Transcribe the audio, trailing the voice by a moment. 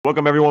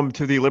Welcome, everyone,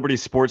 to the Liberty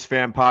Sports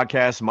Fan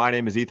Podcast. My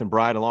name is Ethan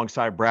Bryant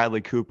alongside Bradley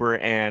Cooper.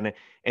 And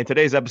in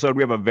today's episode,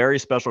 we have a very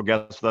special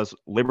guest with us,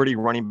 Liberty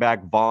running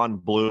back Vaughn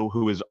Blue,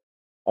 who is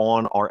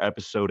on our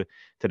episode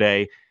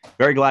today.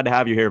 Very glad to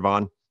have you here,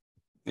 Vaughn.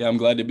 Yeah, I'm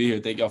glad to be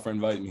here. Thank y'all for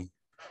inviting me.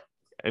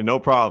 And no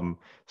problem.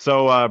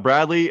 So,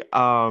 Bradley,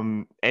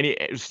 any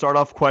start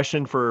off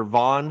question for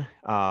Vaughn?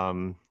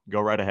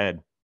 Go right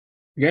ahead.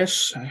 I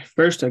guess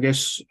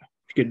you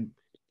could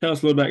tell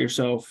us a little about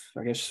yourself.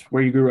 I guess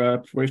where you grew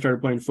up, where you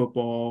started playing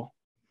football,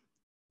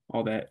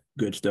 all that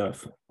good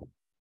stuff.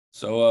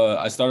 So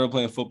I started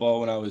playing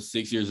football when I was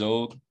 6 years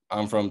old.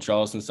 I'm from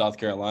Charleston, South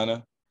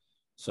Carolina.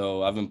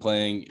 So I've been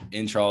playing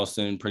in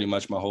Charleston pretty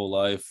much my whole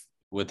life,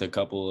 with a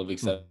couple of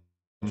exceptions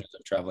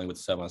of traveling with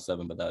the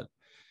 7-on-7, but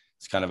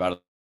that's kind of out of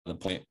the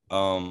point.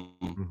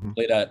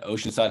 Played at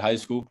Oceanside High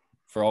School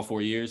for all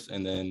 4 years,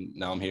 and then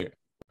now I'm here.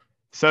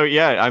 So,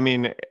 yeah, I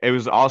mean, it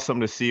was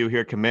awesome to see you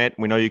here commit.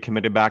 We know you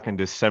committed back in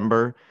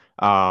December.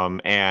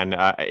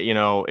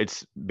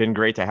 It's been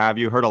great to have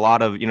you. Heard a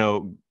lot of,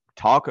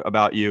 talk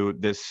about you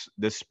this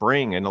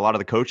spring, and a lot of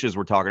the coaches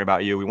were talking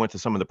about you. We went to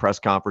some of the press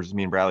conferences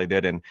me and Bradley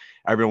did, and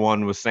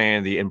everyone was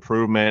saying the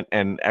improvement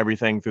and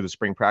everything through the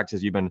spring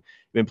practice. You've been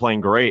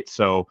playing great.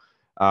 So,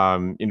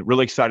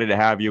 really excited to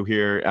have you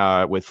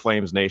here with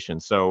Flames Nation.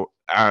 So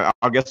I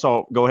guess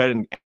I'll go ahead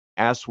and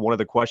ask one of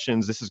the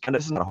questions. This is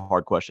not a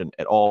hard question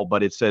at all,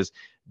 but it says,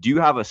 do you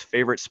have a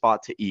favorite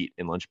spot to eat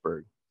in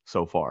Lynchburg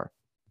so far?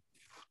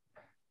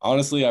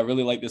 Honestly, I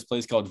really like this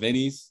place called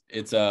Vinny's.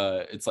 It's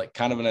like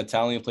kind of an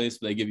Italian place,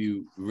 but they give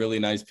you really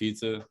nice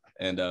pizza.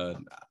 And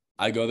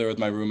I go there with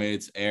my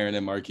roommates, Aaron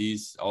and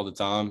Marquise, all the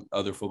time,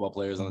 other football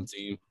players on the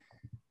team.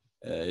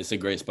 It's a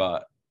great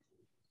spot.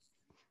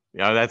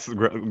 Yeah, that's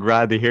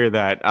glad to hear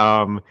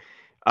that.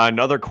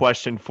 Another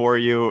question for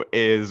you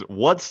is,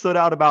 what stood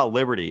out about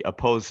Liberty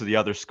opposed to the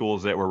other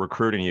schools that were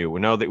recruiting you? We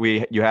know that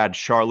you had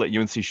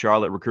UNC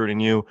Charlotte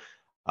recruiting you,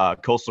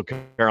 Coastal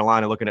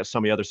Carolina looking at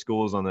some of the other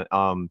schools on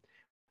the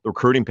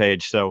recruiting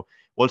page. So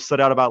what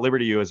stood out about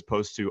Liberty to you as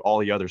opposed to all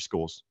the other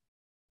schools?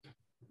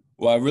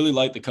 Well, I really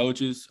like the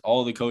coaches. All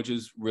of the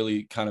coaches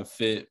really kind of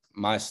fit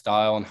my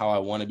style and how I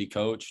want to be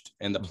coached.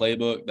 And the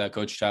playbook that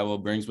Coach Chadwell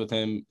brings with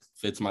him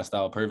fits my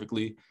style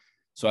perfectly.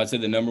 So I'd say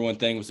the number one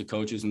thing was the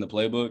coaches and the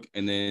playbook.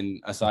 And then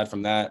aside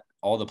from that,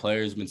 all the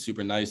players have been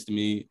super nice to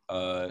me.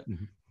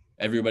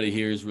 Everybody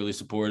here is really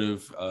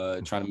supportive,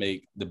 trying to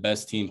make the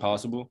best team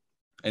possible.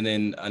 And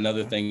then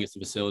another thing is the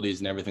facilities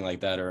and everything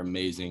like that are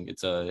amazing.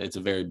 It's a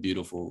very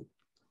beautiful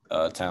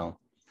town.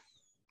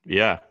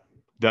 Yeah,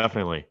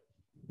 definitely.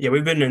 Yeah,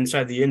 we've been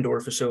inside the indoor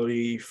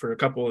facility for a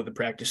couple of the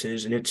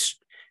practices, and it's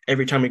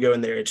every time we go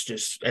in there, it's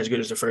just as good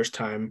as the first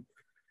time.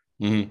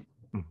 Mm-hmm.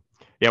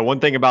 Yeah, one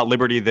thing about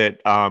Liberty that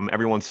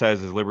everyone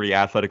says is Liberty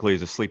athletically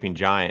is a sleeping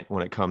giant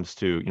when it comes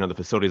to the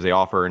facilities they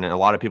offer, and a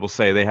lot of people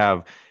say they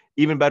have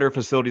even better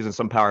facilities than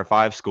some Power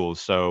 5 schools.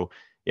 So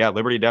yeah,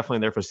 Liberty definitely,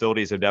 their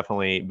facilities have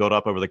definitely built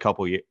up over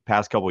the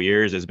past couple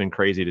years. It's been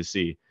crazy to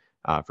see,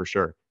 for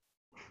sure.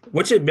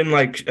 What's it been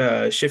like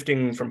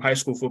shifting from high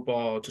school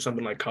football to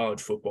something like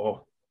college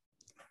football?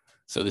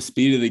 So the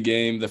speed of the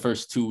game, the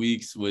first 2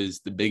 weeks was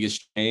the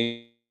biggest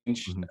change.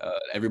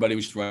 Everybody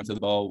was just running to the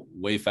ball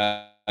way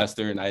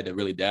faster, and I had to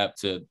really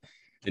adapt to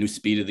the new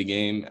speed of the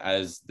game.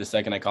 As the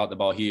second I caught the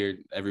ball here,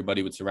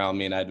 everybody would surround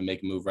me, and I had to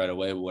make a move right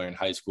away. Where in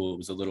high school, it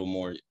was a little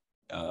more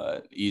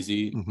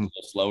easy, a little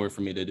slower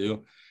for me to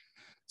do.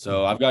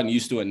 So I've gotten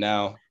used to it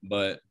now,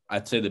 but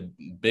I'd say the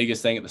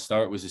biggest thing at the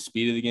start was the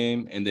speed of the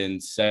game. And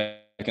then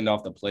second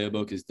off, the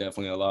playbook is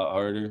definitely a lot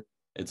harder.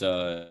 It's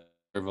a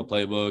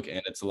playbook,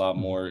 and it's a lot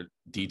more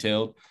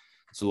detailed.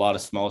 It's a lot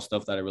of small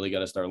stuff that I really got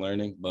to start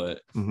learning.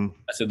 But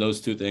I said those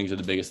two things are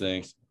the biggest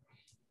things.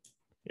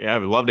 Yeah, I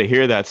would love to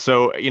hear that.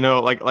 So,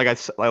 like I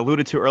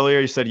alluded to earlier,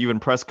 you said you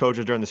impressed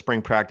coaches during the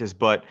spring practice,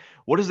 but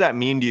what does that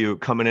mean to you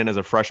coming in as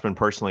a freshman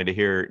personally to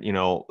hear,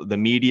 the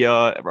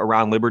media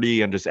around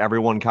Liberty and just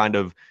everyone kind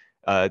of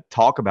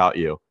talk about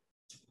you?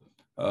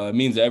 It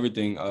means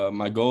everything.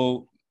 My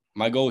goal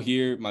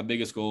here, my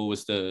biggest goal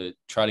was to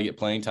try to get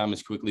playing time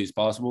as quickly as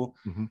possible.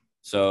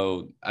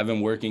 So I've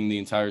been working the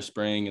entire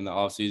spring and the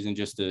off season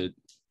just to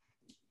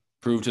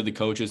prove to the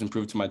coaches and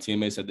prove to my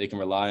teammates that they can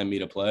rely on me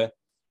to play.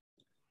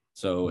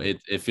 So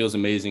it feels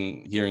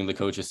amazing hearing the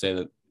coaches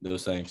say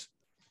those things.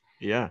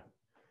 Yeah.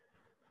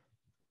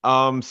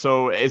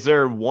 So is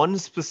there one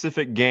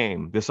specific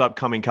game this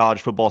upcoming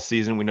college football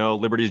season? We know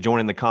Liberty's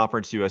joining the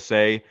Conference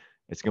USA.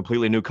 It's a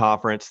completely new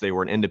conference. They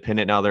were an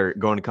independent. Now they're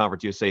going to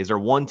Conference USA. Is there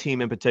one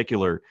team in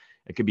particular,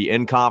 it could be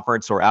in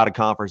conference or out of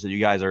conference, that you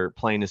guys are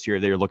playing this year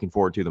that you're looking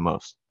forward to the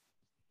most?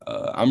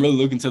 I'm really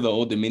looking to the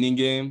Old Dominion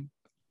game,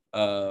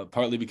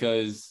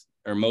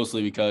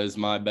 mostly because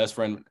my best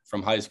friend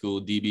from high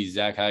school, DB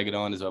Zach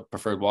Hagedon, is a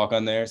preferred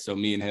walk-on there. So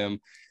me and him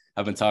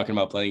have been talking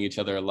about playing each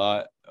other a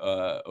lot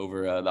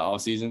over the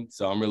offseason.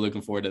 So I'm really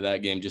looking forward to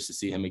that game just to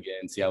see him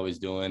again, see how he's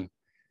doing,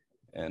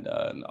 and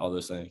all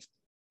those things.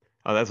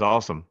 Oh, that's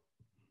awesome.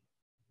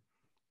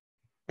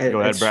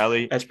 Go ahead,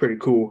 Bradley. That's pretty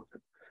cool.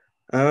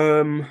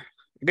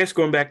 I guess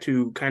going back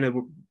to kind of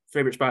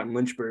favorite spot in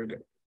Lynchburg.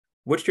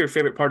 What's your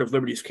favorite part of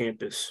Liberty's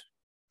campus?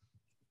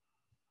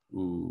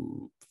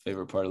 Ooh,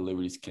 favorite part of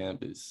Liberty's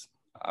campus.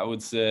 I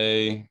would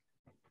say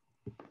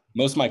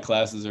most of my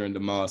classes are in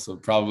DeMoss, so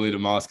probably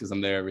DeMoss because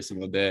I'm there every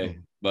single day.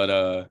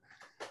 But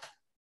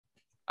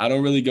I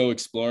don't really go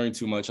exploring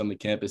too much on the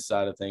campus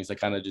side of things. I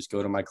kind of just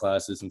go to my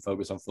classes and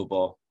focus on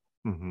football.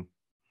 Mm-hmm.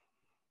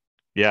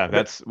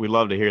 Yeah, we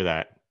love to hear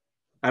that.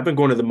 I've been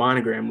going to the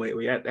Monogram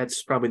lately.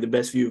 That's probably the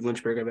best view of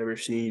Lynchburg I've ever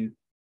seen.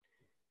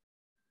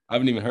 I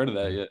haven't even heard of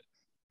that yet.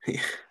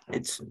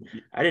 Mm-hmm.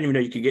 I didn't even know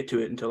you could get to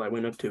it until I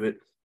went up to it.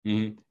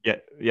 Mm-hmm.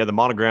 Yeah. The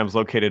Monogram's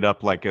located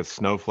up like a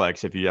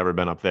snowflex if you've ever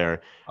been up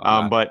there.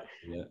 But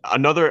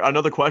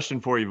another question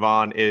for you,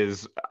 Vaughn,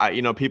 is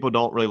people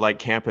don't really like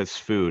campus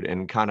food,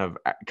 and kind of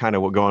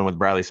what going with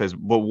Bradley says.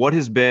 But what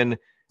has been,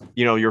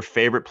 your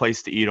favorite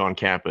place to eat on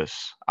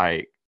campus?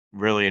 I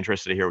really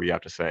interested to hear what you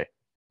have to say.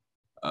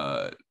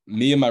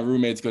 Me and my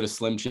roommates go to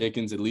Slim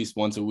Chickens at least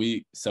once a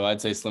week, so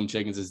I'd say Slim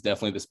Chickens is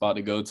definitely the spot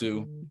to go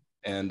to.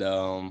 And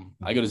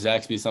I go to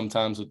Zaxby's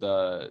sometimes with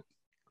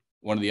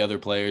one of the other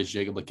players,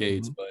 Jacob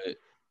Lacates, but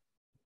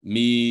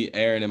me,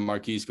 Aaron, and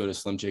Marquise go to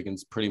Slim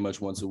Chickens pretty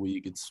much once a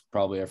week. It's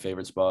probably our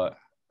favorite spot.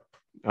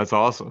 That's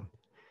awesome.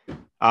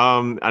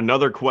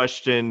 Another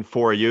question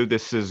for you.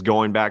 This is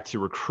going back to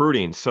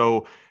recruiting.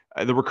 So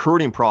the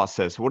recruiting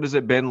process, what has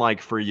it been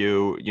like for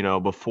you,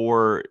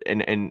 before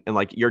and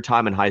like your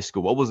time in high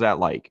school? What was that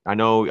like? I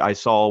know I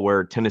saw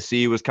where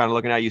Tennessee was kind of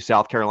looking at you,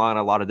 South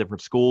Carolina, a lot of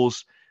different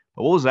schools.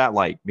 But what was that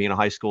like being a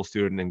high school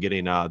student and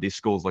getting these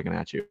schools looking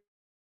at you?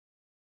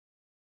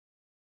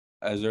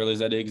 As early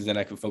as I did, because then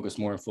I could focus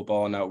more on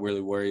football and not really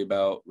worry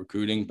about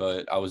recruiting.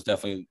 But I was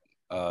definitely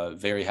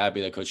very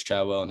happy that Coach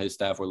Chadwell and his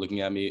staff were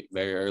looking at me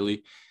very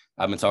early.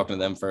 I've been talking to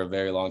them for a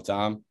very long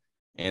time.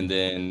 And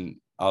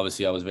then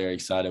obviously I was very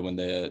excited when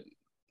they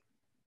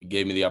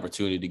gave me the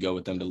opportunity to go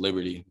with them to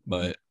Liberty.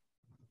 But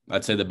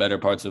I'd say the better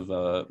parts of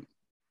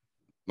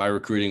my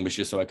recruiting was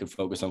just so I could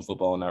focus on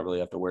football and not really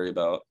have to worry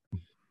about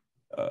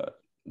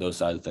those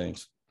sides of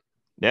things.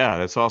 Yeah,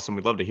 that's awesome.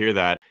 We'd love to hear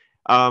that.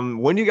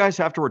 When do you guys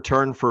have to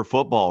return for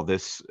football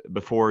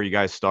before you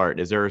guys start?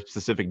 Is there a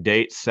specific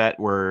date set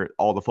where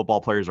all the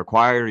football players are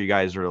required, or you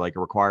guys are like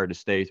required to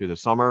stay through the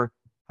summer?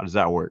 How does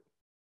that work?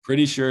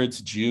 Pretty sure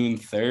it's June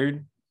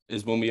 3rd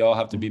is when we all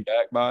have to be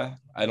back by.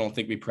 I don't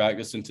think we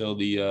practice until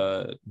the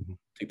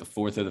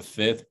 4th or the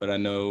 5th, but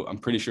I'm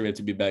pretty sure we have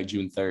to be back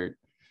June 3rd.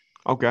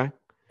 Okay.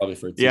 Probably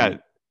for a team. Yeah.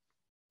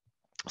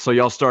 So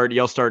y'all start,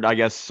 I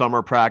guess,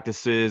 summer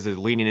practices is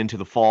leading into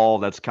the fall.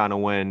 That's kind of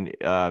when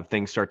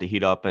things start to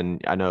heat up.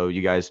 And I know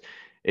you guys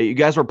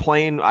were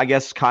playing, I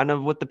guess, kind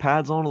of with the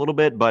pads on a little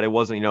bit, but it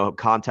wasn't,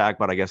 contact.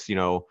 But I guess,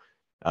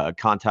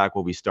 contact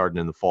will be starting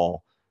in the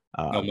fall.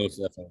 No, most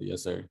definitely.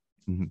 Yes, sir.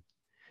 Mm-hmm.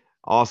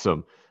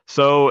 Awesome.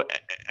 So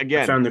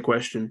again, I found the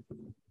question.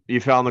 You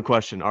found the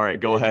question. All right,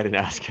 go ahead and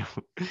ask him.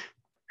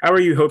 How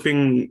are you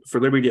hoping for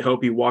Liberty to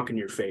help you walk in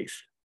your faith?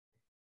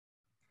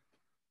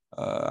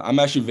 I'm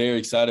actually very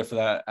excited for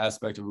that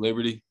aspect of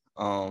Liberty.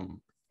 I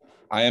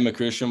am a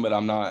Christian, but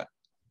I'm not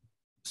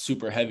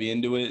super heavy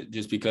into it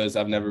just because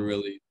I've never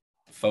really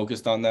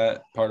focused on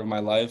that part of my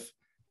life.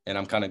 And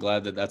I'm kind of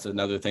glad that that's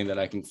another thing that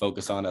I can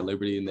focus on at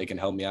Liberty, and they can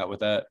help me out with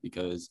that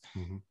because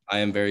I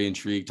am very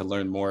intrigued to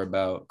learn more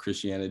about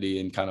Christianity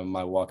and kind of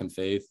my walk in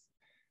faith.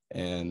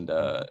 And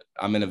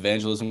I'm in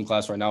evangelism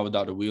class right now with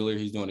Dr. Wheeler.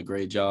 He's doing a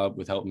great job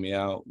with helping me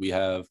out. We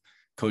have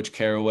Coach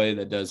Caraway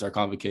that does our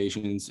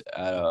convocations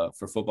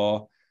for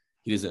football.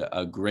 He does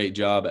a great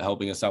job at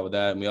helping us out with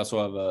that. And we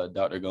also have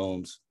Dr.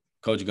 Gomes,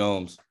 Coach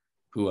Gomes,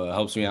 who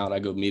helps me out. I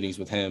go to meetings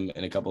with him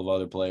and a couple of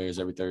other players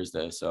every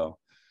Thursday. So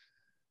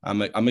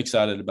I'm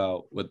excited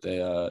about what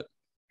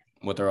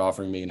they're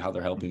offering me and how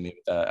they're helping me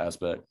with that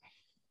aspect.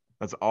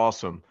 That's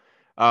awesome.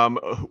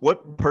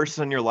 What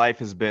person in your life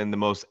has been the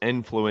most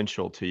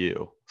influential to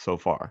you so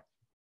far?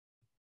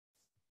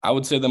 I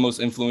would say the most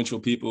influential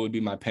people would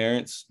be my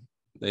parents.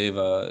 They've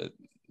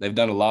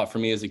done a lot for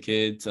me as a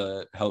kid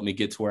to help me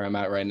get to where I'm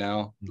at right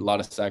now. A lot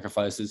of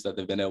sacrifices that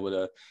they've been able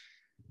to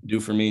do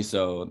for me.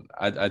 So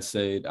I'd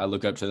say I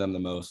look up to them the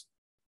most.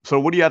 So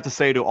what do you have to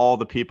say to all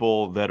the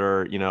people that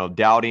are,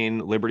 doubting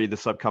Liberty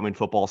this upcoming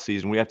football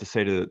season? What do you have to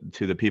say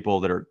to the people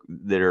that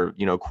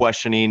are,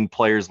 questioning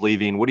players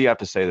leaving? What do you have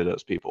to say to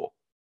those people?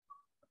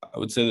 I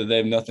would say that they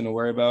have nothing to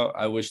worry about.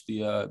 I wish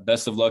the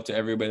best of luck to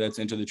everybody that's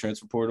into the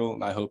transfer portal,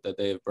 and I hope that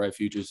they have bright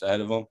futures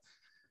ahead of them.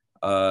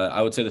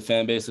 I would say the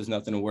fan base has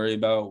nothing to worry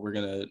about. We're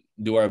going to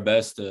do our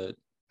best to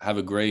have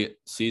a great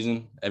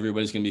season.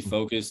 Everybody's going to be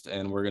focused,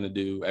 and we're going to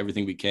do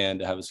everything we can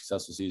to have a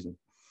successful season.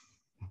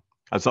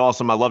 That's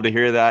awesome. I love to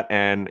hear that.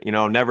 And,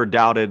 never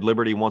doubted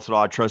Liberty once at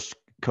all. I trust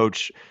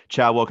Coach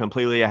Chadwell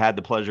completely. I had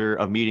the pleasure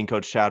of meeting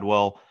Coach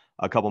Chadwell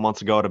a couple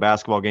months ago at a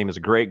basketball game. He's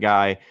a great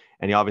guy,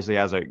 and he obviously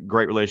has a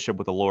great relationship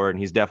with the Lord, and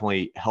he's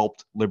definitely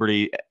helped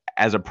Liberty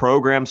as a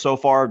program so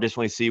far.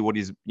 Definitely see what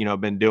he's,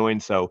 been doing.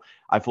 So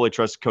I fully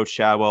trust Coach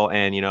Chadwell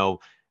and,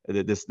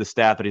 the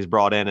staff that he's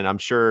brought in. And I'm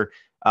sure,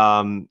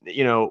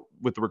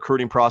 with the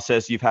recruiting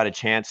process, you've had a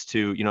chance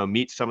to,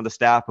 meet some of the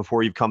staff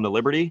before you've come to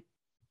Liberty.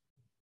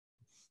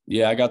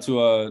 Yeah, I got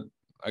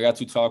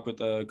to talk with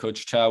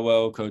Coach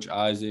Chadwell, Coach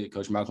Isaac,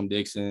 Coach Malcolm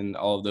Dixon,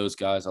 all of those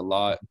guys a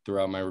lot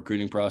throughout my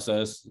recruiting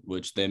process,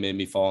 which they made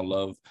me fall in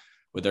love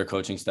with their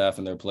coaching staff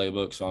and their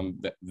playbook. So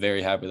I'm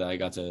very happy that I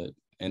got to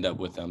end up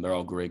with them. They're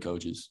all great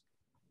coaches.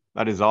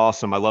 That is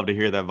awesome. I love to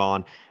hear that,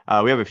 Vaughn.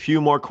 We have a few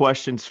more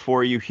questions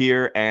for you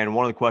here. And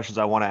one of the questions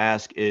I want to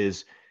ask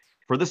is,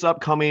 for this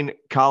upcoming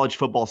college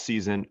football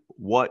season,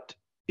 what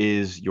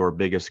is your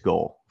biggest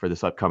goal for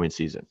this upcoming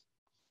season?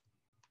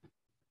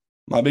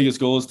 My biggest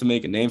goal is to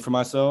make a name for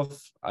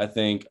myself. I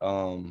think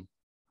that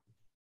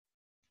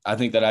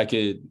I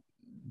could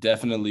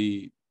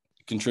definitely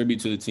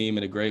contribute to the team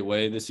in a great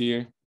way this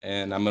year.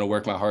 And I'm going to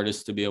work my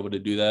hardest to be able to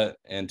do that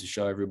and to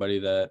show everybody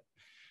that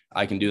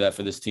I can do that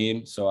for this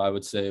team. So I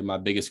would say my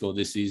biggest goal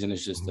this season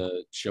is just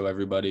to show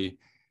everybody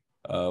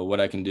what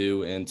I can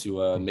do and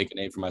to make a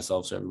name for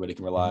myself so everybody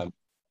can rely on me.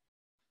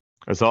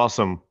 That's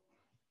awesome.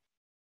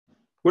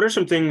 What are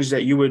some things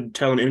that you would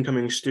tell an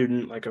incoming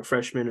student, like a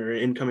freshman or an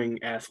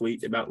incoming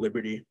athlete, about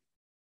Liberty?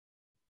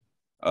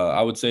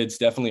 I would say it's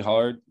definitely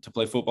hard to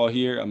play football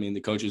here. I mean, the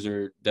coaches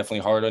are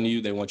definitely hard on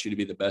you. They want you to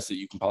be the best that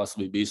you can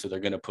possibly be, so they're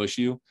going to push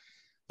you.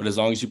 But as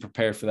long as you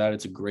prepare for that,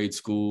 it's a great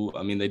school.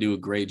 I mean, they do a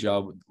great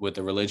job with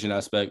the religion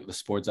aspect, the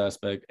sports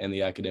aspect, and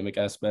the academic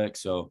aspect.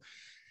 So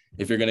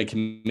if you're going to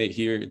commit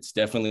here, it's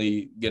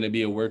definitely going to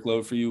be a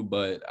workload for you,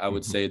 but I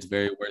would say it's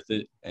very worth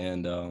it.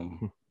 And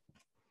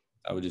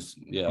I would just,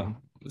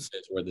 let's say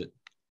it's worth it.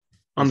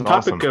 On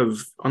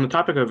the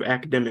topic of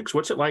academics,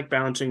 what's it like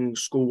balancing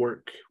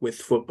schoolwork with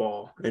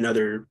football and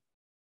other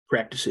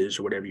practices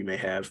or whatever you may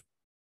have?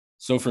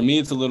 So for me,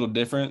 it's a little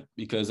different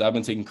because I've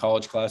been taking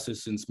college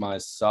classes since my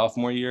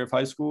sophomore year of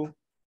high school.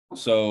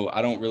 So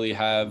I don't really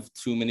have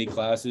too many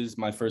classes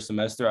my first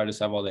semester. I just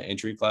have all the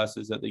entry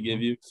classes that they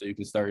give you so you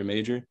can start your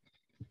major.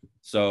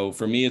 So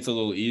for me, it's a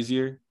little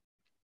easier.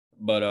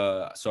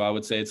 But so I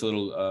would say it's a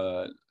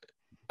little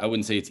I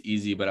wouldn't say it's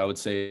easy, but I would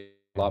say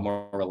a lot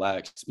more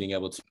relaxed, being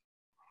able to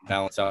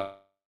balance out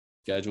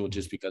schedule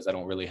just because I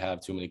don't really have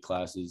too many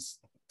classes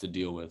to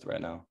deal with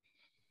right now.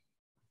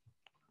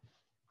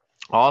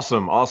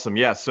 Awesome.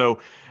 Yeah.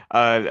 So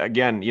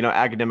again,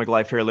 academic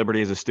life here at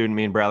Liberty as a student,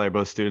 me and Bradley are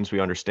both students.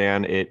 We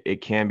understand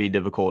it can be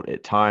difficult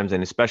at times,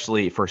 and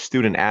especially for a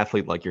student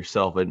athlete like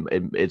yourself,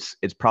 it's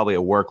probably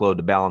a workload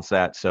to balance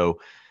that. So,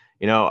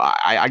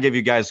 I give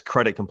you guys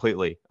credit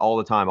completely all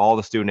the time, all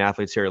the student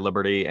athletes here at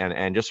Liberty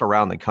and just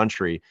around the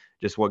country,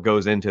 just what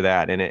goes into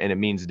that. And it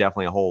means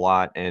definitely a whole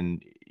lot.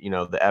 And,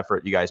 the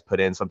effort you guys put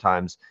in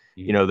sometimes,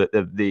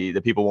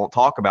 the people won't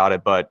talk about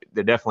it, but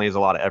there definitely is a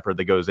lot of effort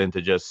that goes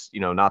into just,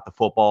 not the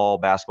football,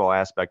 basketball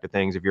aspect of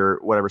things if you're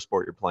whatever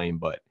sport you're playing,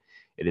 but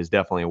it is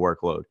definitely a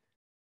workload.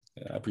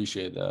 Yeah, I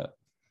appreciate that.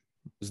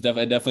 It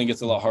definitely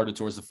gets a lot harder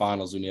towards the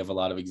finals when you have a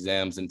lot of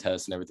exams and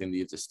tests and everything that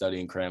you have to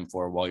study and cram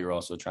for while you're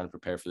also trying to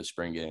prepare for the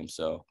spring game.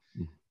 So,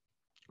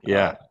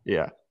 yeah.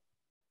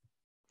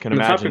 Can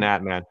imagine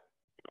that, man.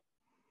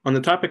 On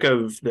the topic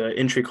of the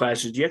entry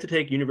classes, do you have to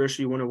take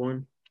University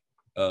 101?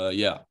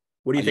 Yeah.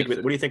 What do you think?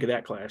 What do you think of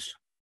that class?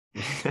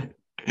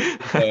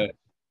 It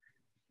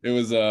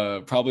was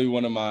probably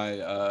one of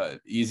my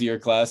easier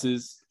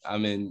classes.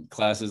 I'm in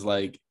classes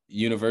like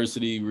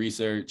university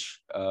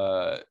research,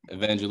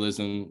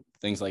 evangelism,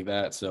 things like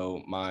that.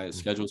 So my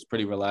schedule is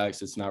pretty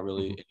relaxed. It's not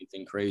really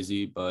anything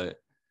crazy, but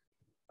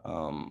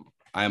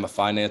I am a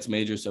finance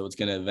major, so it's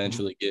going to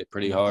eventually get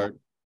pretty hard.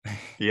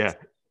 Yeah.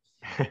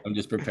 I'm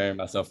just preparing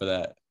myself for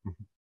that.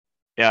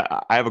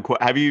 Yeah.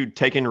 Have you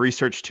taken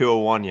Research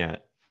 201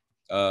 yet?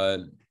 I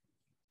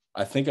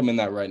think I'm in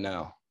that right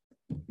now.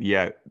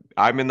 Yeah,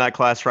 I'm in that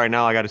class right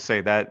now. I got to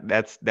say that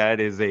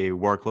is a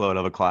workload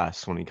of a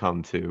class when you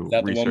come to Is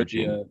that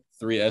researching. The one with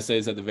the 3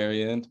 essays at the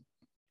very end?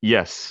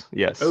 Yes.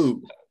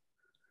 Oh,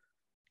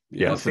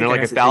 yes. And they're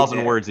like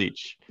 1,000 words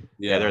each.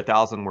 Yeah, they're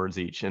 1,000 words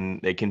each, and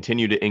they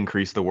continue to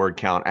increase the word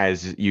count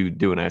as you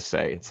do an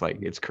essay.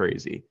 It's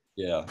crazy.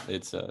 Yeah,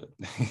 it's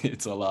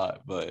it's a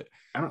lot, but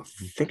I don't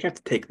think I have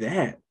to take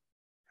that.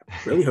 I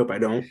really hope I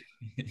don't.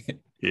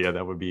 Yeah,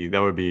 that would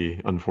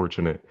be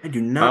unfortunate. I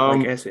do not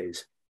like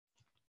essays.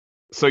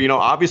 So,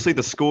 obviously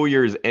the school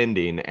year is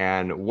ending,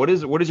 and what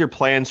is your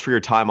plans for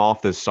your time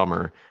off this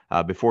summer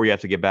before you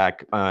have to get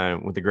back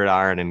with the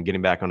gridiron and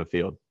getting back on the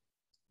field?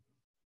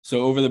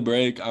 So over the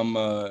break, I'm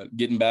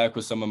getting back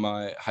with some of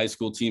my high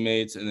school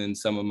teammates and then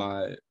some of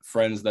my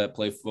friends that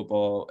play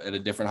football at a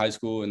different high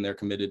school, and they're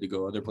committed to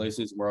go other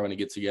places. We're all going to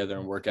get together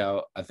and work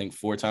out, I think,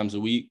 4 times a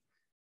week.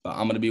 But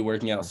I'm going to be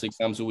working out 6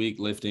 times a week,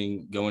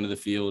 lifting, going to the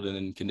field, and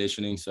then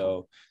conditioning.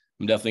 So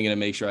I'm definitely going to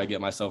make sure I get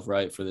myself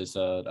right for this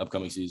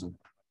upcoming season.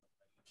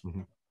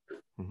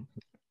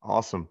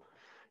 Awesome.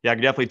 Yeah, I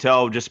can definitely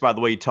tell just by the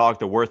way you talk,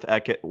 the worth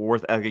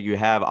ethic you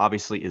have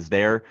obviously is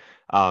there.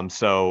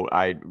 So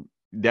I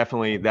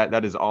definitely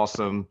that is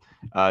awesome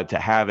to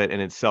have it in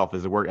itself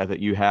as the work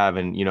ethic you have,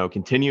 and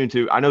continuing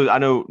to. I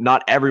know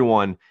not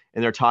everyone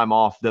in their time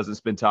off doesn't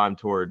spend time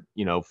toward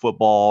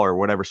football or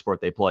whatever sport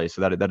they play.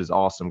 So that is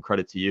awesome.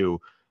 Credit to you,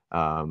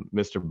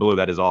 Mr. Blue.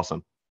 That is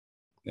awesome.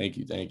 Thank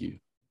you.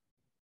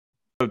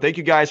 So thank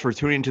you guys for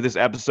tuning into this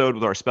episode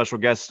with our special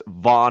guest,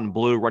 Vaughn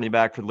Blue, running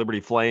back for the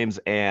Liberty Flames.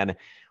 And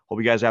hope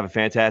you guys have a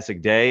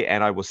fantastic day.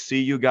 And I will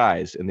see you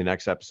guys in the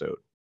next episode.